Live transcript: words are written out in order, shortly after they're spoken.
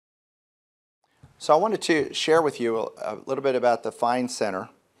So I wanted to share with you a little bit about the PHIND Center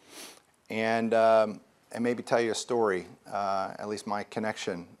and maybe tell you a story, at least my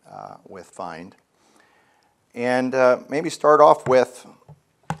connection with PHIND. And maybe start off with,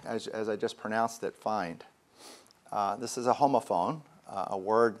 as I just pronounced it, PHIND. This is a homophone, a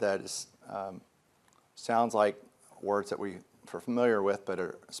word that is, sounds like words that we're familiar with but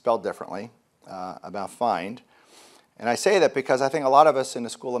are spelled differently, about PHIND. And I say that because I think a lot of us in the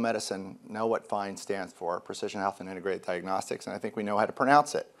School of Medicine know what PHIND stands for, Precision Health and Integrated Diagnostics, and I think we know how to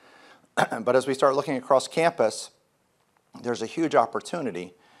pronounce it. But as we start looking across campus, there's a huge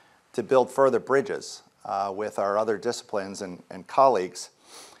opportunity to build further bridges with our other disciplines and colleagues.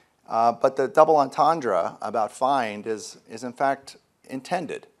 But the double entendre about PHIND is in fact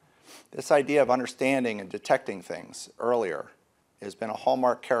intended. This idea of understanding and detecting things earlier has been a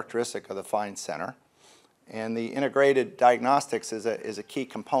hallmark characteristic of the PHIND Center. And the integrated diagnostics is a key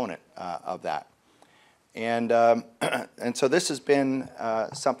component of that. And so this has been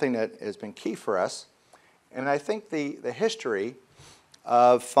something that has been key for us. And I think the history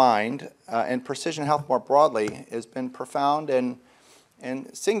of PHIND and precision health more broadly has been profound, and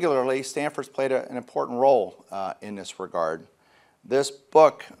singularly, Stanford's played an important role in this regard. This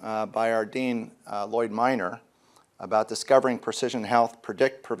book by our Dean, Lloyd Minor, about discovering precision health,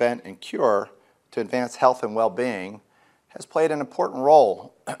 predict, prevent, and cure to advance health and well-being, has played an important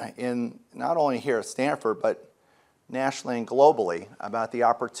role in not only here at Stanford, but nationally and globally about the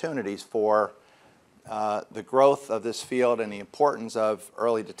opportunities for the growth of this field and the importance of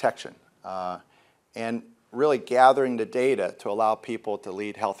early detection and really gathering the data to allow people to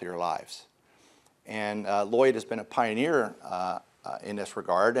lead healthier lives. And Lloyd has been a pioneer in this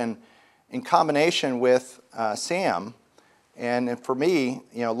regard, and in combination with Sam, and for me,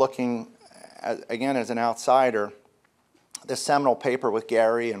 looking again as an outsider, this seminal paper with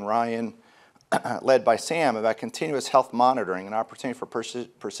Gary and Ryan, led by Sam, about continuous health monitoring and opportunity for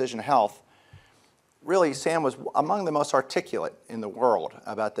precision health. Really, Sam was among the most articulate in the world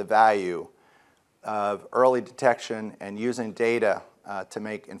about the value of early detection and using data to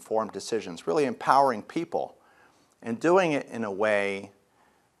make informed decisions, really empowering people and doing it in a way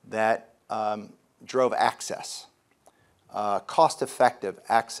that drove access. Cost-effective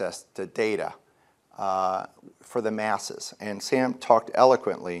access to data for the masses. And Sam talked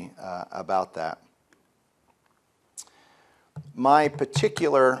eloquently about that. My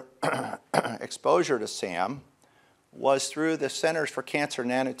particular exposure to Sam was through the Centers for Cancer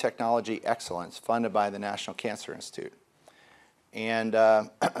Nanotechnology Excellence, funded by the National Cancer Institute. And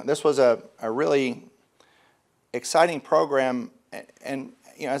this was a really exciting program. And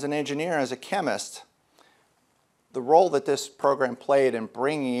as an engineer, as a chemist, the role that this program played in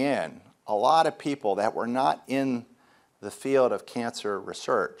bringing in a lot of people that were not in the field of cancer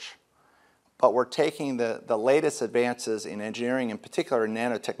research, but were taking the latest advances in engineering, in particular in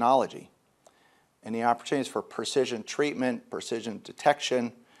nanotechnology, and the opportunities for precision treatment, precision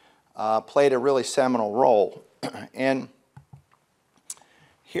detection, played a really seminal role. And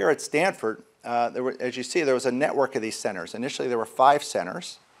here at Stanford, as you see, there was a network of these centers. Initially, there were 5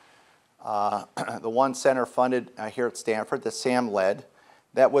 centers. The one center funded here at Stanford that Sam led,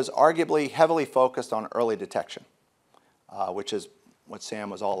 that was arguably heavily focused on early detection, which is what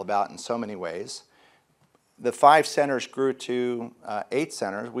Sam was all about in so many ways. The 5 centers grew to 8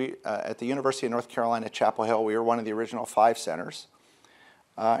 centers. We, at the University of North Carolina at Chapel Hill, we were one of the original 5 centers.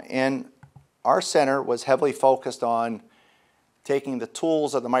 And our center was heavily focused on taking the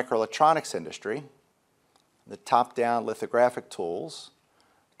tools of the microelectronics industry, the top-down lithographic tools,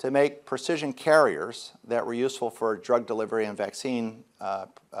 to make precision carriers that were useful for drug delivery and vaccine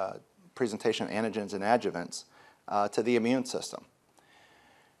presentation of antigens and adjuvants to the immune system.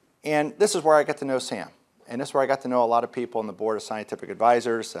 And this is where I got to know Sam. And this is where I got to know a lot of people on the Board of Scientific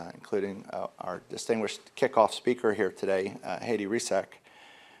Advisors, including our distinguished kickoff speaker here today, Heidi Risek.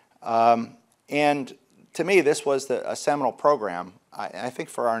 And to me, this was a seminal program, I think,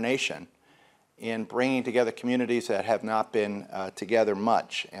 for our nation, in bringing together communities that have not been together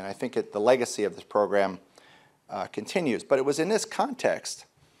much. And I think the legacy of this program continues. But it was in this context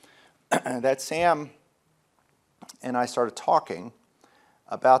that Sam and I started talking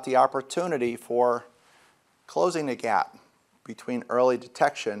about the opportunity for closing the gap between early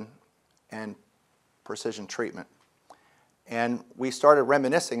detection and precision treatment. And we started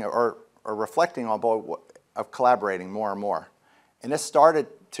reminiscing or reflecting on both of collaborating more and more. And this started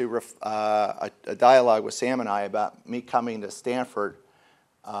to a dialogue with Sam and I about me coming to Stanford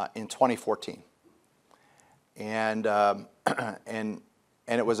in 2014. And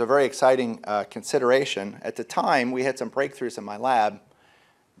it was a very exciting consideration. At the time, we had some breakthroughs in my lab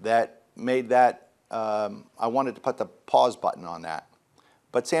that made that I wanted to put the pause button on that.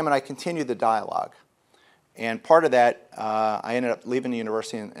 But Sam and I continued the dialogue. And part of that, I ended up leaving the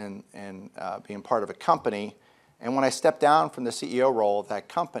university and being part of a company. And when I stepped down from the CEO role of that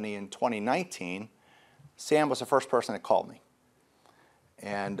company in 2019, Sam was the first person that called me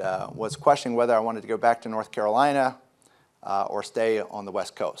and was questioning whether I wanted to go back to North Carolina or stay on the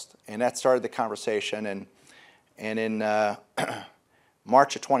West Coast. And that started the conversation. And in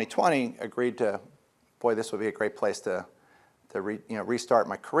March of 2020, agreed to, boy, this would be a great place to restart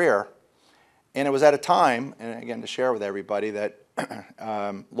my career. And it was at a time, and again to share with everybody, that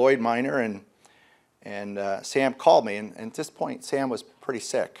Lloyd Minor and Sam called me. And at this point, Sam was pretty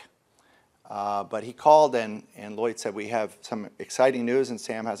sick. But he called, and Lloyd said, we have some exciting news, and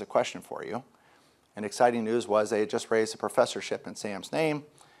Sam has a question for you. And exciting news was they had just raised a professorship in Sam's name,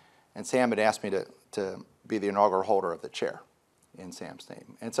 and Sam had asked me to be the inaugural holder of the chair in Sam's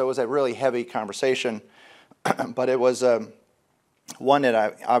name. And so it was a really heavy conversation, but it was one that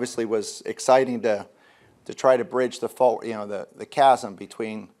I obviously was exciting to try to bridge the chasm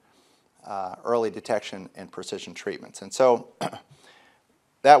between early detection and precision treatments. And so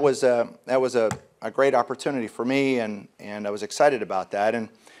that was a great opportunity for me, and I was excited about that. And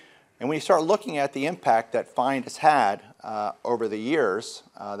when you start looking at the impact that PHIND has had over the years,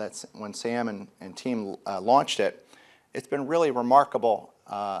 that's when Sam and team launched it, it's been really remarkable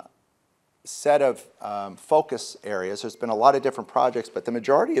set of focus areas. There's been a lot of different projects, but the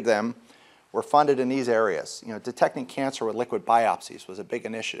majority of them were funded in these areas. Detecting cancer with liquid biopsies was a big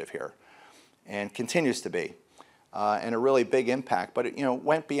initiative here, and continues to be, and a really big impact. But it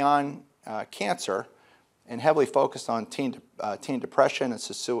went beyond cancer and heavily focused on teen depression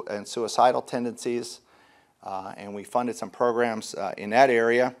and suicidal tendencies, and we funded some programs in that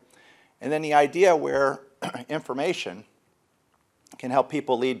area. And then the idea where information can help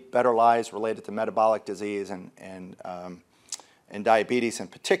people lead better lives related to metabolic disease and diabetes in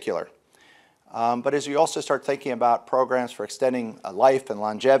particular. But as you also start thinking about programs for extending life and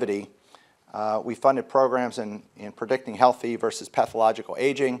longevity, we funded programs in predicting healthy versus pathological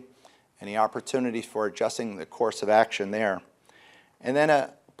aging and the opportunities for adjusting the course of action there. And then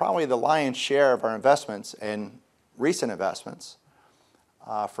probably the lion's share of our investments and recent investments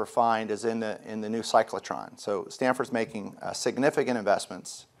for PHIND is in the new cyclotron. So Stanford's making significant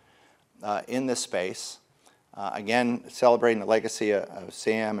investments in this space. Again, celebrating the legacy of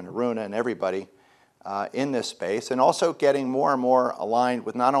Sam and Aruna and everybody in this space, and also getting more and more aligned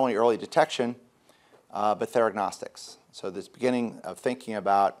with not only early detection, but theragnostics. So this beginning of thinking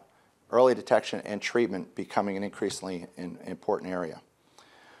about early detection and treatment becoming an increasingly important area.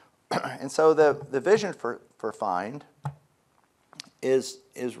 And so the vision for PHIND is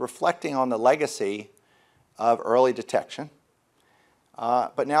reflecting on the legacy of early detection,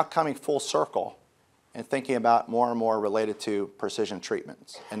 but now coming full circle and thinking about more and more related to precision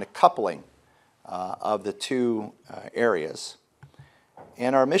treatments and the coupling of the two areas.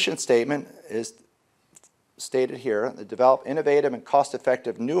 And our mission statement is stated here: to develop innovative and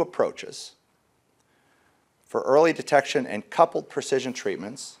cost-effective new approaches for early detection and coupled precision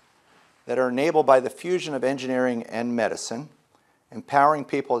treatments that are enabled by the fusion of engineering and medicine, empowering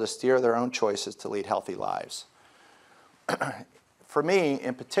people to steer their own choices to lead healthy lives. For me,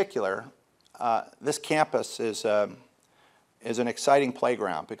 in particular, this campus is an exciting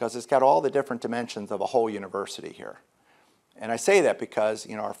playground because it's got all the different dimensions of a whole university here. And I say that because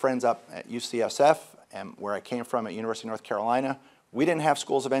our friends up at UCSF and where I came from at University of North Carolina, we didn't have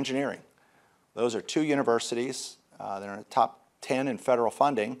schools of engineering. Those are two universities that are in the top 10 in federal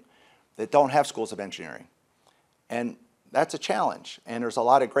funding that don't have schools of engineering. And that's a challenge. And there's a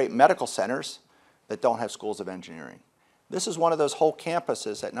lot of great medical centers that don't have schools of engineering. This is one of those whole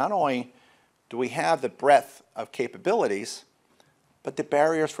campuses that not only do we have the breadth of capabilities, but the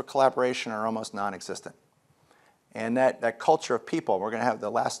barriers for collaboration are almost non-existent. And that culture of people, we're going to have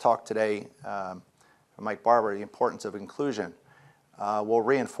the last talk today from Mike Barber, the importance of inclusion, will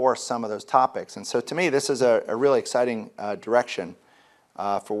reinforce some of those topics. And so to me, this is a really exciting direction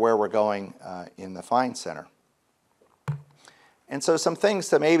for where we're going in the PHIND Center. And so some things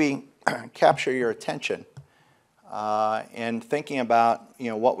to maybe capture your attention and thinking about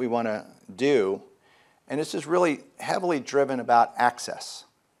what we want to do. And this is really heavily driven about access.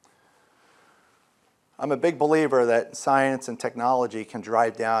 I'm a big believer that science and technology can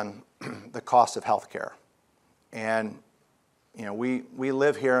drive down the cost of healthcare. And we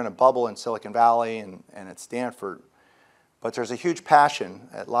live here in a bubble in Silicon Valley and at Stanford, but there's a huge passion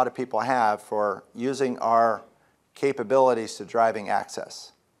that a lot of people have for using our capabilities to driving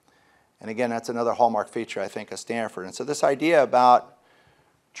access. And again, that's another hallmark feature, I think, of Stanford. And so this idea about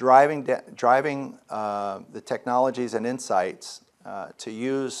driving the technologies and insights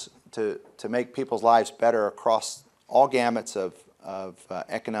to make people's lives better across all gamuts of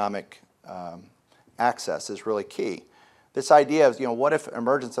economic access is really key. This idea of, what if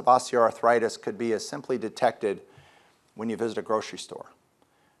emergence of osteoarthritis could be as simply detected when you visit a grocery store?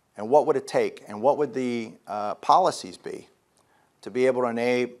 And what would it take? And what would the policies be to be able to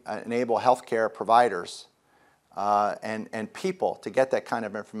enable healthcare providers and people to get that kind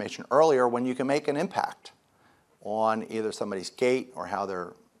of information earlier when you can make an impact on either somebody's gait or how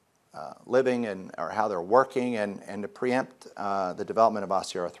they're living or how they're working, and to preempt the development of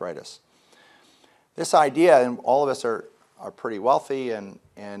osteoarthritis. This idea, and all of us are pretty wealthy and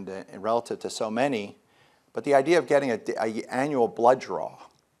relative to so many, but the idea of getting an annual blood draw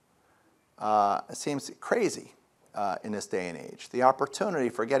seems crazy in this day and age. The opportunity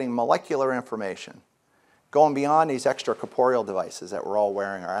for getting molecular information, going beyond these extracorporeal devices that we're all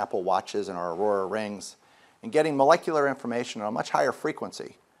wearing, our Apple Watches and our Aurora rings, and getting molecular information at a much higher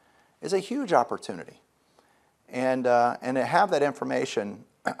frequency is a huge opportunity. And to have that information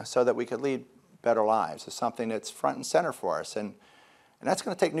so that we could lead better lives is something that's front and center for us. And that's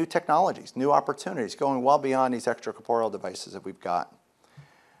going to take new technologies, new opportunities, going well beyond these extracorporeal devices that we've got.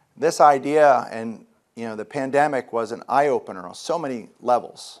 This idea, and the pandemic was an eye-opener on so many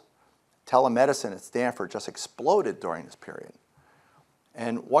levels. Telemedicine at Stanford just exploded during this period.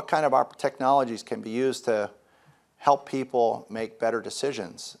 And what kind of technologies can be used to help people make better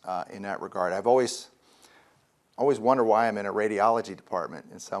decisions in that regard? I've always wondered why I'm in a radiology department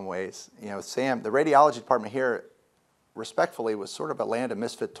in some ways. Sam, the radiology department here, respectfully, was sort of a land of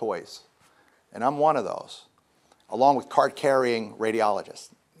misfit toys. And I'm one of those, along with card-carrying radiologists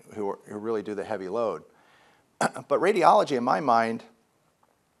who really do the heavy load. But radiology, in my mind,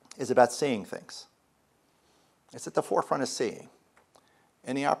 is about seeing things. It's at the forefront of seeing.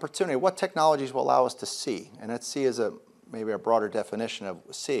 And the opportunity, what technologies will allow us to see? And that see is maybe a broader definition of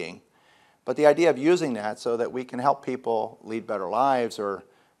seeing. But the idea of using that so that we can help people lead better lives or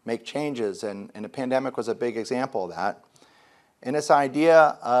make changes, and the pandemic was a big example of that. And this idea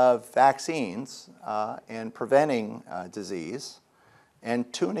of vaccines and preventing disease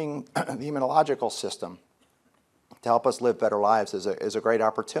and tuning the immunological system to help us live better lives is a great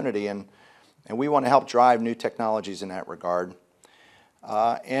opportunity. And we want to help drive new technologies in that regard.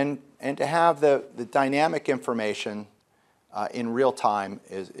 And to have the dynamic information in real time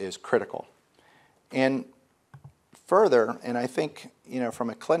is critical. And further, and I think, from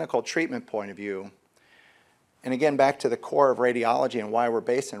a clinical treatment point of view, and again, back to the core of radiology and why we're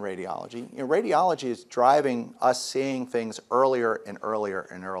based in radiology, radiology is driving us seeing things earlier and earlier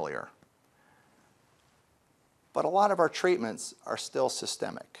and earlier. But a lot of our treatments are still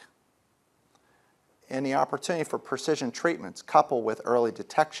systemic. And the opportunity for precision treatments coupled with early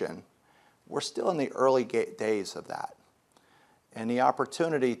detection, we're still in the early days of that. And the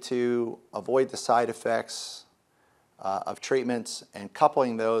opportunity to avoid the side effects of treatments and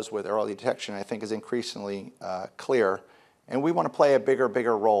coupling those with early detection, I think, is increasingly clear. And we want to play a bigger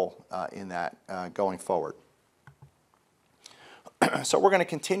role in that going forward. So we're going to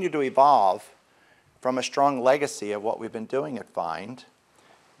continue to evolve from a strong legacy of what we've been doing at PHIND,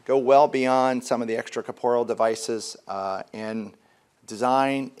 go well beyond some of the extracorporeal devices, and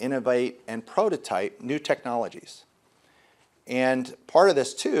design, innovate, and prototype new technologies. And part of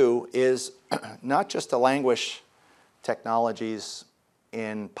this, too, is not just to languish technologies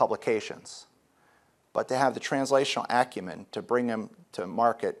in publications, but to have the translational acumen to bring them to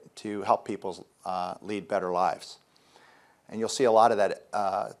market to help people lead better lives. And you'll see a lot of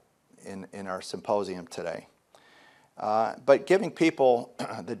that in our symposium today. But giving people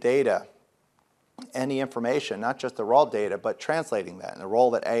the data and the information, not just the raw data, but translating that, and the role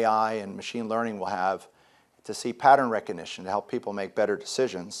that AI and machine learning will have to see pattern recognition to help people make better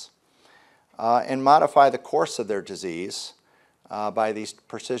decisions, and modify the course of their disease by these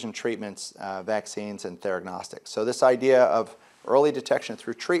precision treatments, vaccines, and theragnostics. So this idea of early detection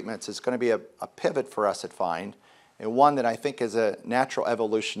through treatments is going to be a pivot for us at PHIND, and one that I think is a natural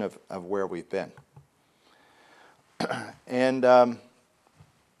evolution of where we've been. And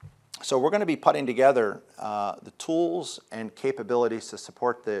so we're going to be putting together the tools and capabilities to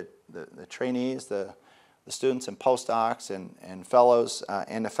support the trainees, the students and postdocs and fellows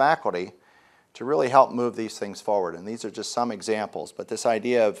and the faculty to really help move these things forward. And these are just some examples, but this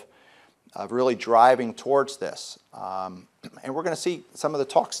idea of really driving towards this. And we're going to see some of the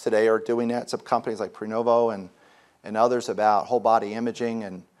talks today are doing that. Some companies like Prenovo and others about whole body imaging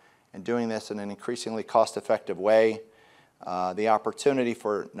and doing this in an increasingly cost-effective way. The opportunity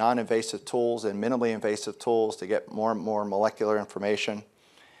for non-invasive tools and minimally invasive tools to get more and more molecular information.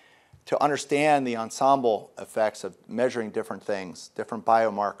 to understand the ensemble effects of measuring different things, different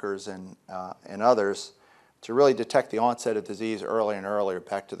biomarkers and others, to really detect the onset of disease earlier and earlier,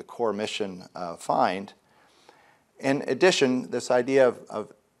 back to the core mission of PHIND. In addition, this idea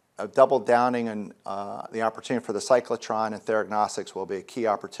of double downing and the opportunity for the cyclotron and theragnostics will be a key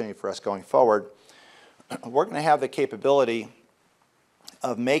opportunity for us going forward. We're going to have the capability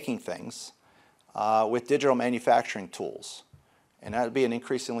of making things with digital manufacturing tools. And that would be an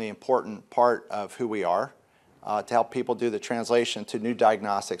increasingly important part of who we are to help people do the translation to new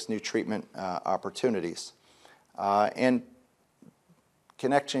diagnostics, new treatment opportunities. And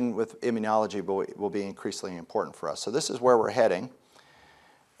connection with immunology will be increasingly important for us. So this is where we're heading.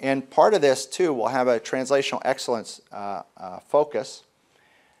 And part of this, too, will have a translational excellence focus.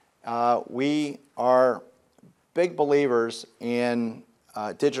 We are big believers in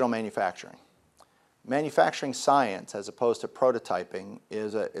digital manufacturing. Manufacturing science, as opposed to prototyping,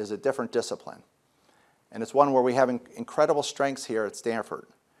 is a different discipline. And it's one where we have incredible strengths here at Stanford.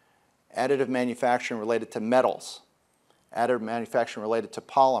 Additive manufacturing related to metals, additive manufacturing related to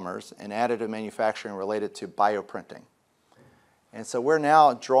polymers, and additive manufacturing related to bioprinting. And so we're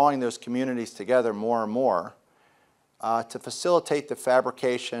now drawing those communities together more and more to facilitate the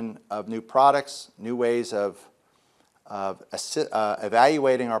fabrication of new products, new ways of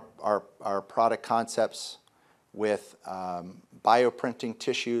evaluating our product concepts with bioprinting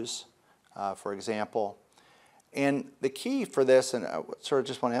tissues, for example. And the key for this, and I sort of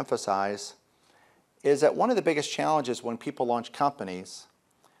just want to emphasize, is that one of the biggest challenges when people launch companies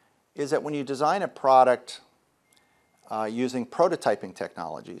is that when you design a product using prototyping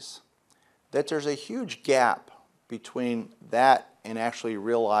technologies, that there's a huge gap between that and actually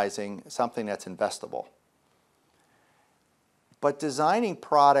realizing something that's investable. But designing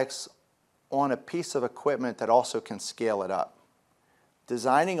products on a piece of equipment that also can scale it up,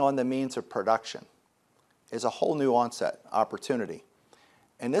 designing on the means of production, is a whole new onset opportunity.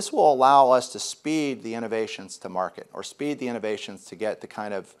 And this will allow us to speed the innovations to market, or speed the innovations to get the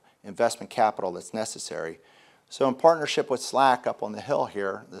kind of investment capital that's necessary. So in partnership with SLAC up on the hill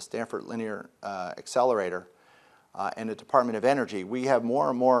here, the Stanford Linear Accelerator, and the Department of Energy, we have more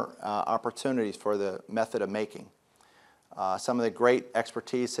and more opportunities for the method of making. Some of the great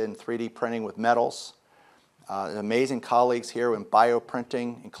expertise in 3D printing with metals, amazing colleagues here in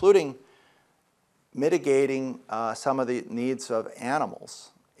bioprinting, including mitigating some of the needs of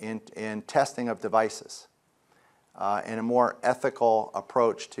animals in testing of devices, and a more ethical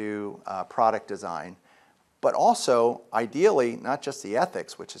approach to product design. But also, ideally, not just the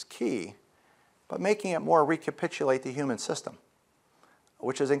ethics, which is key, but making it more recapitulate the human system,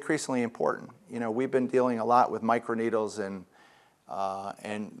 which is increasingly important. You know, we've been dealing a lot with microneedles, and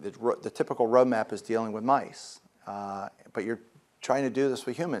the typical roadmap is dealing with mice. But you're trying to do this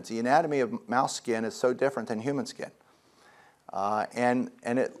with humans. The anatomy of mouse skin is so different than human skin. And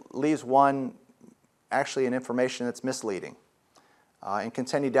it leaves one actually in information that's misleading and can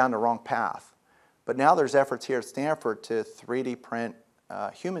send you down the wrong path. But now there's efforts here at Stanford to 3D print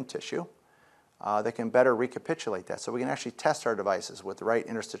human tissue that can better recapitulate that. So we can actually test our devices with the right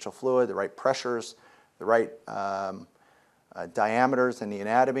interstitial fluid, the right pressures, the right diameters in the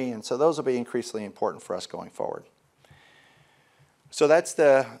anatomy. And so those will be increasingly important for us going forward. So that's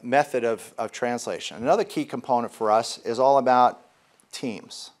the method of translation. Another key component for us is all about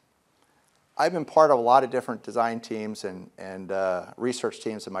teams. I've been part of a lot of different design teams and research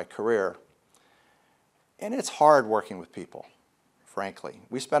teams in my career. And it's hard working with people, frankly.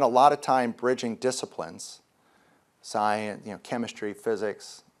 We spend a lot of time bridging disciplines, science, chemistry,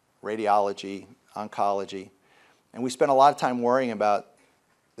 physics, radiology, oncology, and we spend a lot of time worrying about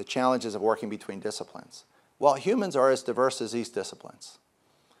the challenges of working between disciplines. Well, humans are as diverse as these disciplines.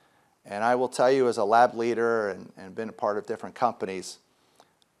 And I will tell you, as a lab leader and been a part of different companies,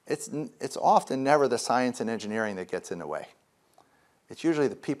 it's often never the science and engineering that gets in the way. It's usually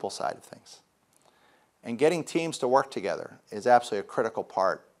the people side of things. And getting teams to work together is absolutely a critical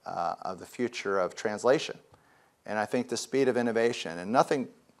part of the future of translation. And I think the speed of innovation, and nothing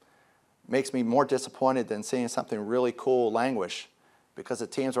makes me more disappointed than seeing something really cool languish because the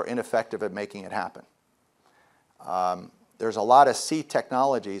teams are ineffective at making it happen. There's a lot of C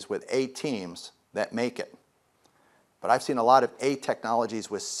technologies with A teams that make it. But I've seen a lot of A technologies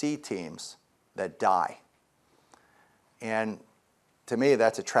with C teams that die. And to me,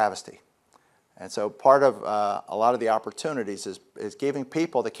 that's a travesty. And so part of a lot of the opportunities is giving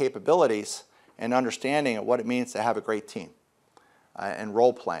people the capabilities and understanding of what it means to have a great team, and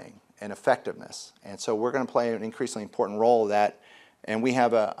role-playing and effectiveness. And so we're going to play an increasingly important role of that. And we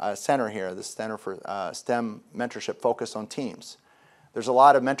have a center here, the Center for STEM Mentorship, focused on teams. There's a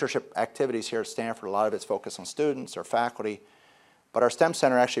lot of mentorship activities here at Stanford. A lot of it's focused on students or faculty. But our STEM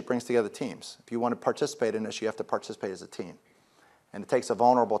Center actually brings together teams. If you want to participate in this, you have to participate as a team. And it takes a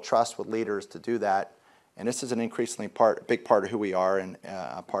vulnerable trust with leaders to do that. And this is an increasingly big part of who we are and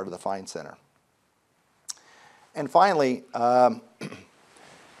a part of the PHIND Center. And finally,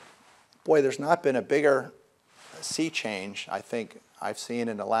 boy, there's not been a bigger sea change, I think, I've seen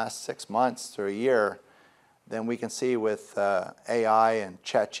in the last 6 months to a year than we can see with AI and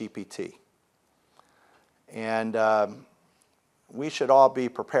ChatGPT. And we should all be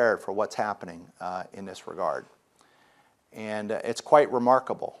prepared for what's happening in this regard. And it's quite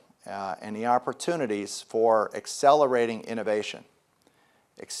remarkable. And the opportunities for accelerating innovation,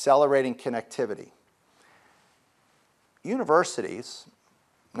 accelerating connectivity. Universities,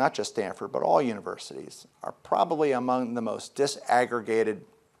 not just Stanford, but all universities, are probably among the most disaggregated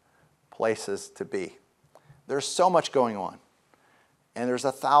places to be. There's so much going on. And there's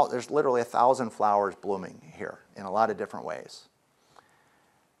literally 1,000 flowers blooming here in a lot of different ways.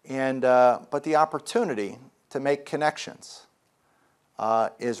 And, but the opportunity to make connections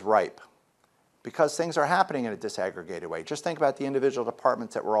is ripe because things are happening in a disaggregated way. Just think about the individual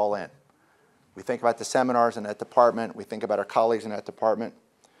departments that we're all in. We think about the seminars in that department. We think about our colleagues in that department.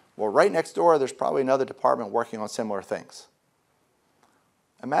 Well, right next door, there's probably another department working on similar things.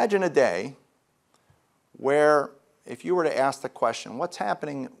 Imagine a day where if you were to ask the question, what's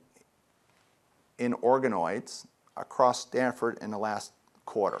happening in organoids across Stanford in the last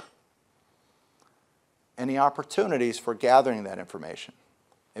quarter? And the opportunities for gathering that information.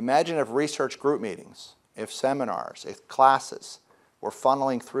 Imagine if research group meetings, if seminars, if classes were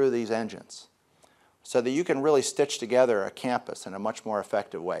funneling through these engines so that you can really stitch together a campus in a much more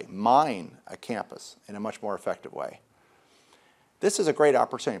effective way, mine a campus in a much more effective way. This is a great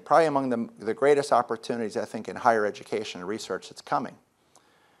opportunity, probably among the greatest opportunities, I think, in higher education and research that's coming.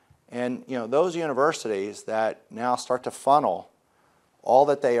 And you know, those universities that now start to funnel all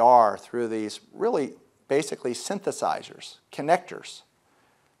that they are through these really basically synthesizers, connectors,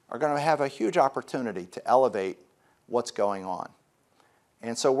 are going to have a huge opportunity to elevate what's going on.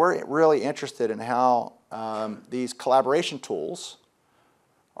 And so we're really interested in how these collaboration tools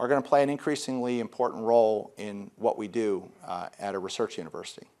are going to play an increasingly important role in what we do at a research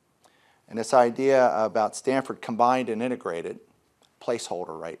university. And this idea about Stanford combined and integrated,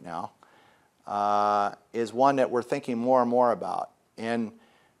 placeholder right now, is one that we're thinking more and more about. And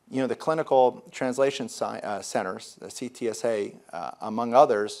you know, the clinical translation centers, the CTSA, among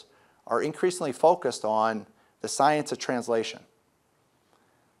others, are increasingly focused on the science of translation.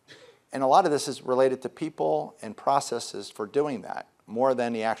 And a lot of this is related to people and processes for doing that, more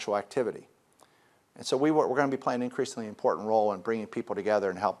than the actual activity. And so we're going to be playing an increasingly important role in bringing people together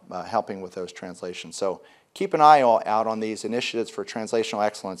and helping with those translations. So keep an eye out on these initiatives for translational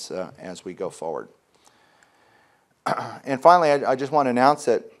excellence as we go forward. And finally, I just want to announce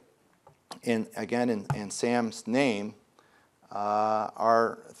that, again in Sam's name,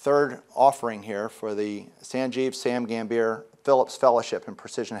 our third offering here for the Sanjeev Sam Gambhir Phillips Fellowship in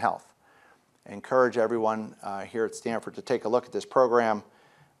Precision Health. I encourage everyone here at Stanford to take a look at this program.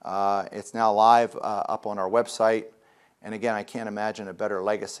 It's now live up on our website. And again, I can't imagine a better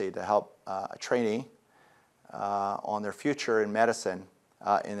legacy to help a trainee on their future in medicine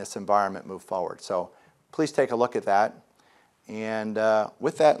in this environment move forward. So please take a look at that. And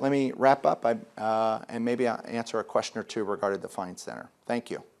with that, let me wrap up and maybe answer a question or two regarding the PHIND Center. Thank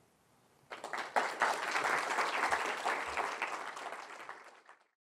you.